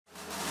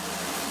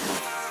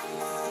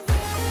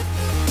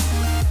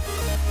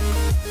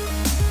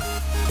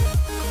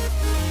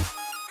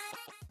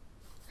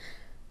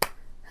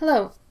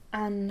Hello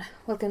and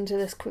welcome to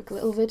this quick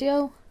little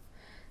video.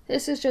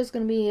 This is just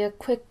going to be a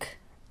quick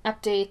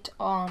update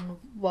on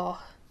where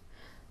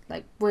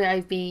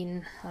I've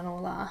been and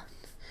all that.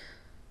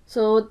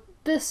 So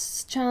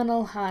this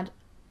channel had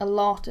a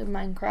lot of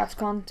Minecraft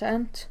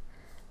content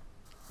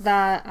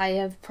that I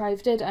have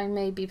privated. I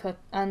may be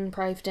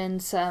unprivate in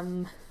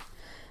some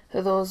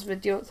of those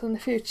videos in the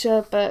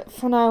future, but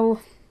for now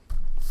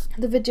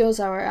the videos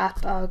that are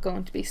up are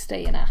going to be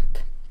staying up.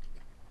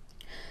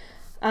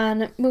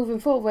 And moving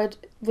forward,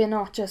 we're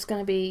not just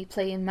going to be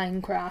playing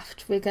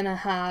Minecraft, we're going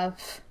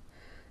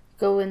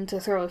to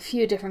throw a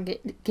few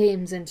different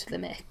games into the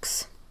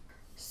mix.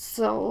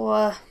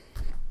 So,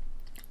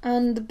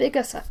 and the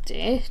biggest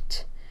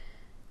update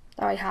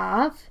that I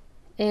have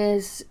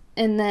is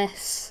in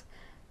this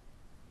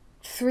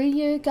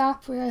 3-year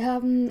gap where I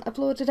haven't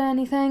uploaded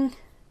anything,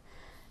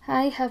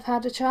 I have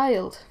had a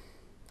child.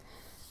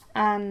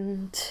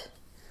 And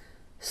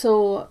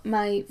so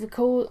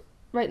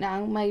right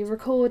now, my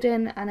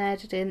recording and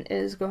editing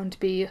is going to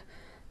be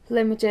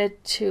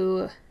limited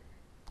to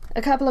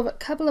a couple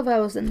of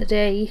hours in the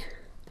day,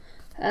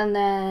 and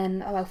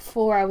then about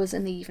 4 hours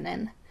in the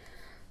evening.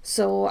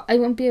 So I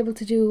won't be able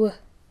to do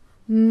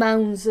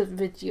mounds of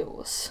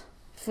videos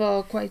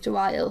for quite a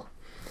while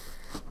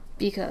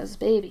because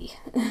baby.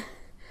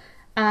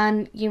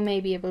 And you may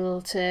be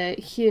able to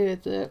hear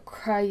the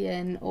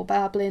crying or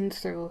babbling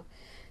through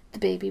the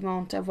baby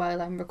monitor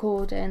while I'm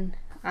recording,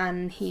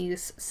 and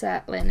he's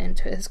settling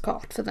into his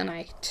cot for the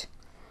night,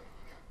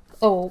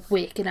 or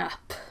waking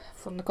up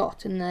from the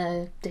cot in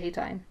the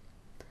daytime.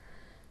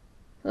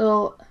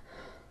 So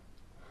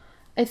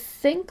I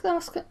think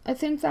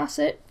that's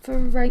it for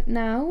right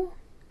now.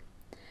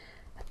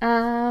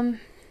 I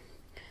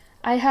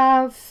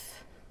have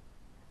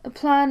a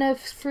plan of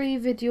 3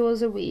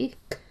 videos a week,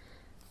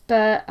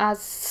 but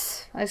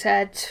as I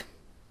said,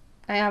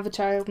 I have a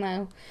child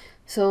now,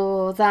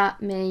 so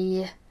that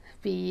may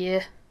be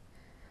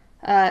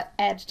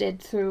edited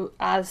through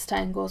as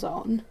time goes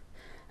on.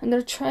 I'm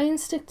going to try and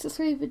stick to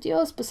 3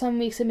 videos, but some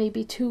weeks it may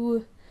be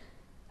 2,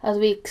 other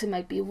weeks it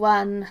might be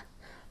 1,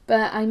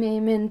 but I'm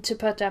aiming to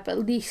put up at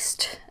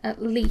least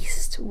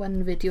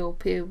 1 video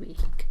per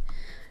week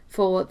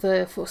for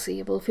the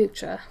foreseeable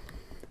future.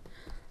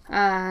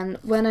 And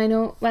when I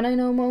know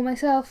more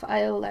myself,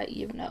 I'll let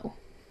you know.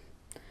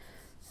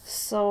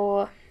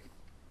 So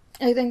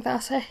I think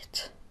that's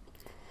it.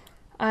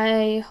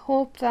 I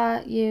hope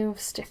that you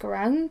stick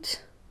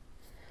around,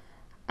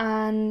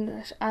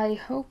 and I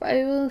hope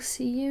I will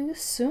see you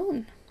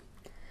soon.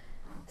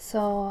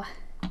 So,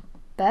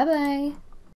 bye bye.